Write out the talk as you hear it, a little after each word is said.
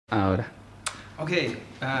Ahora. Okay,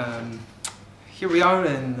 here we are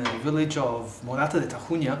in the village of Morata de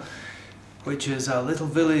Tajuña, which is a little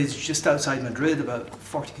village just outside Madrid, about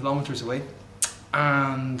 40 kilometers away.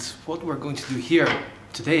 And what we're going to do here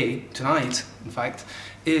tonight, in fact,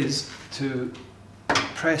 is to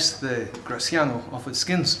press the Graciano off its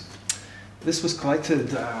skins. This was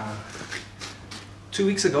collected 2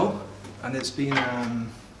 weeks ago, and it's been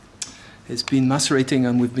macerating,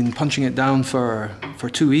 and we've been punching it down for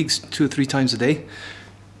 2 weeks, 2 or 3 times a day.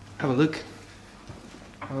 Have a look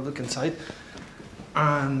inside,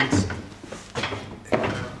 and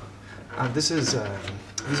this is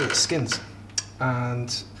these are the skins,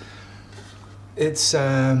 and it's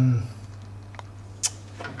they've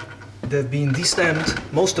been destemmed,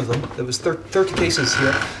 most of them. There was 30 cases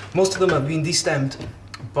here. Most of them have been destemmed,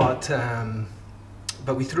 but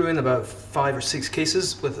we threw in about 5 or 6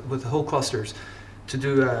 cases with whole clusters to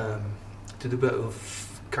do a bit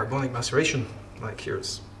of carbonic maceration. Like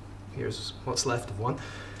here's what's left of one,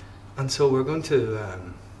 and so we're going to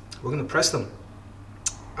press them,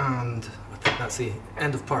 and I think that's the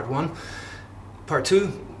end of part 1. Part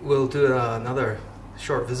 2, we'll do another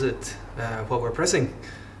short visit while we're pressing.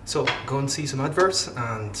 So go and see some adverts,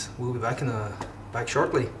 and we'll be back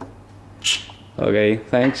shortly. Okay,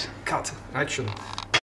 thanks. Cut. Action.